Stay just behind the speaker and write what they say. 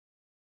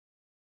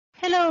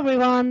Hello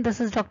everyone, this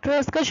is Dr.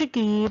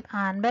 Shakib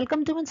and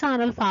welcome to my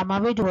channel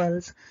Pharma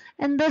Visuals.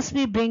 In this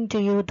we bring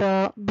to you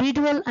the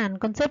visual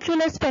and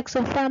conceptual aspects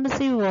of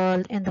pharmacy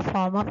world in the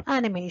form of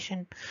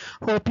animation.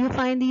 Hope you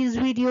find these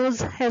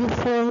videos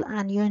helpful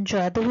and you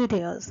enjoy the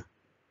videos.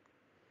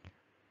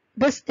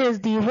 This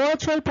is the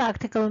virtual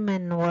practical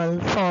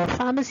manual for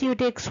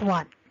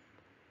Pharmaceutics-I.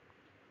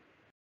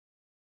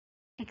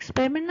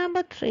 Experiment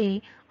number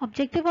 3.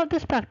 Objective of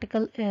this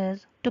practical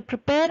is to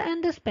prepare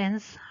and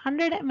dispense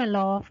 100 ml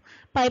of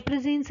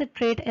Piperazine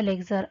citrate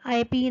Elixir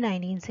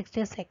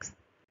I.P'66.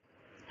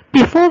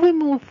 Before we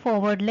move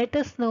forward, let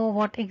us know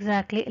what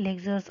exactly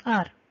elixirs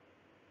are.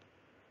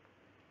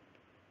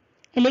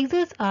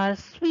 Elixirs are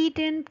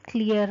sweetened,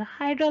 clear,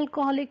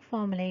 hydroalcoholic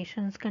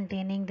formulations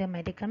containing the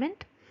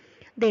medicament.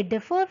 They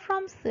differ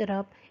from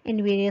syrup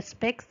in various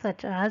aspects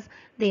such as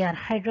they are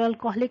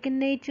hydroalcoholic in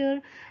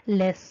nature,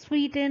 less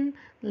sweetened,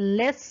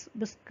 less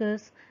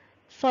viscous,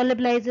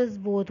 solubilizes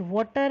both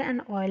water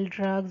and oil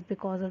drugs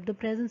because of the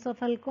presence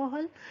of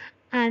alcohol,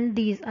 and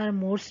these are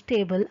more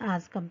stable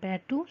as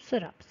compared to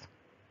syrups.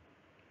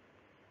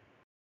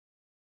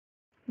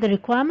 The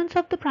requirements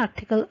of the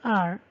practical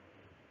are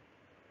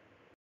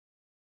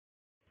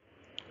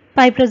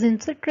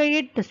piperazine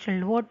citrate,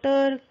 distilled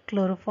water,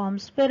 chloroform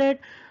spirit,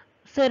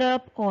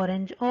 syrup,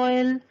 orange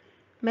oil,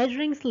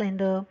 measuring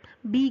cylinder,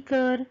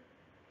 beaker,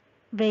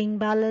 weighing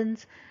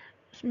balance,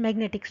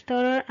 magnetic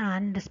stirrer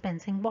and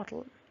dispensing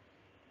bottle.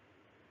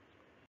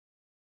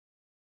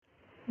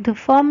 The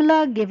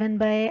formula given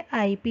by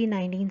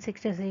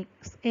IP'66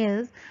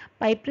 is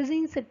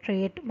piperazine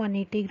citrate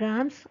 180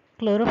 grams,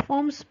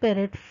 chloroform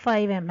spirit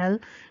 5 ml,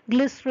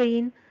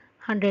 glycerine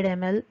 100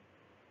 ml,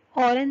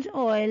 orange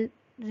oil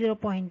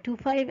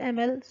 0.25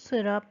 ml,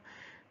 syrup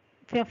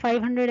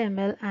 500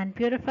 ml and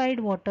purified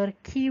water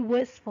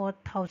Q for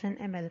 1000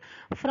 ml.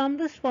 From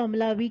this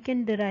formula we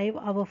can derive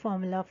our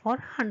formula for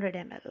 100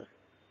 ml.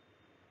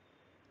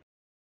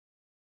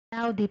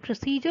 Now the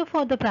procedure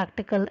for the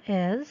practical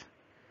is: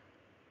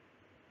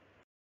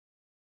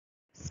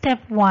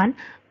 Step 1.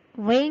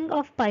 Weighing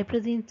of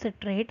piperazine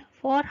citrate.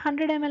 For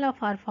 100 ml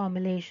of our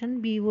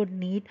formulation we would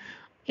need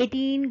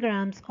 18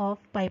 grams of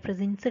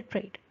piperazine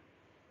citrate.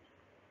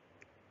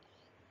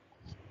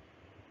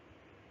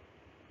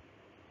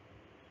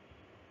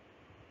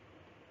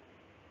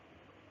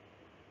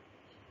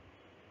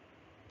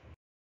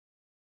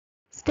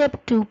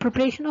 Step 2.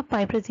 Preparation of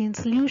piperazine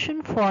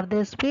solution. For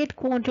this, weight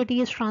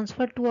quantity is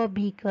transferred to a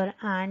beaker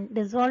and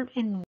dissolved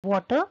in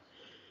water.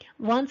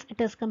 Once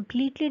it is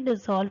completely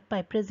dissolved,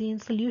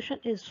 piperazine solution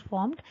is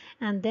formed,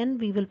 and then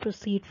we will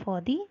proceed for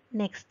the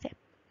next step.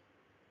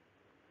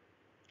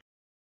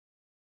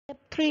 Step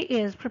 3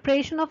 is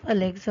preparation of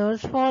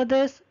elixirs. For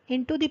this,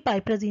 into the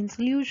piperazine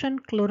solution,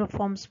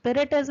 chloroform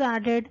spirit is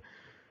added,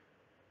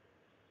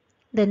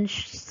 then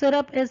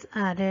syrup is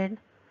added,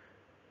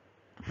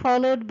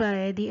 followed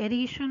by the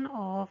addition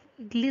of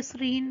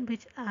glycerine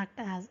which act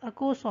as a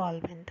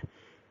co-solvent,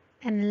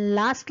 and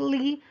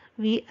lastly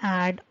we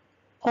add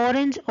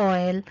orange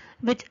oil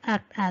which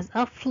act as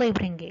a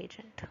flavoring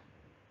agent.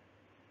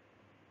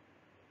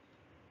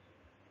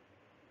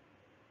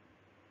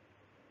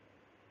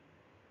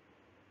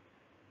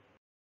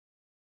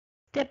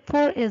 Step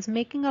 4 is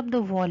making up the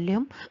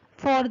volume.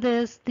 For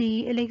this,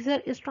 the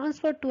elixir is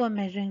transferred to a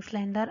measuring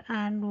cylinder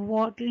and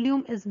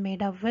volume is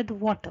made up with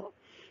water.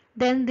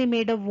 Then the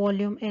made up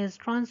volume is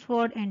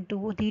transferred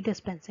into the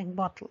dispensing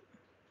bottle.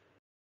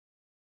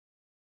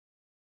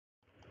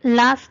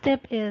 Last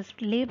step is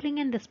labeling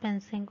and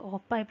dispensing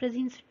of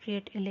piperazine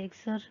citrate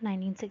elixir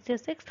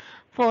 1966.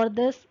 For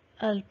this,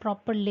 a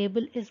proper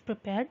label is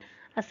prepared.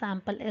 A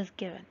sample is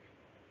given.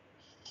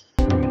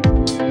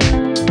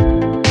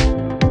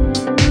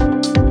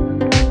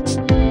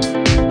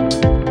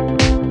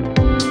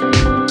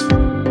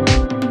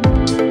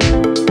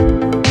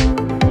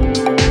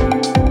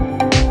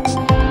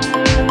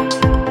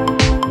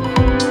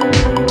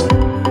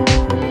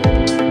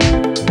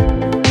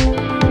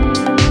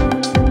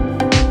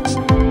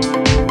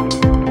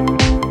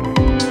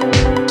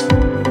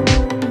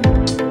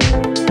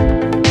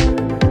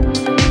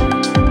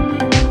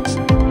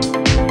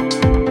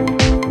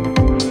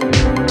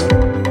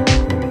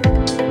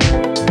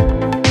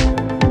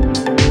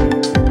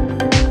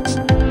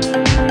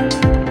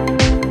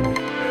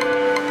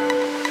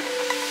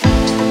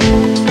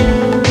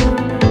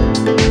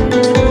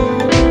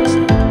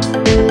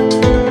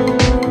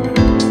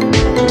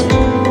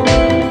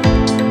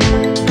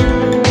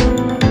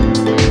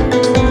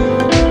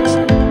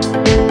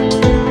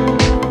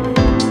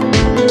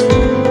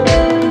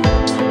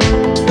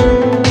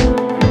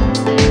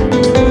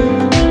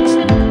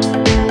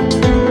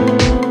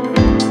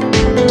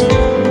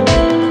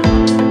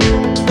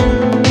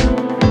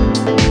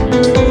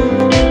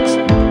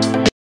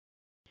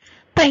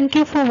 Thank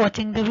you for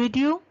watching the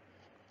video.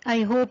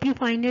 I hope you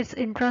find it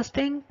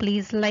interesting.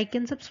 Please like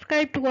and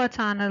subscribe to our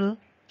channel.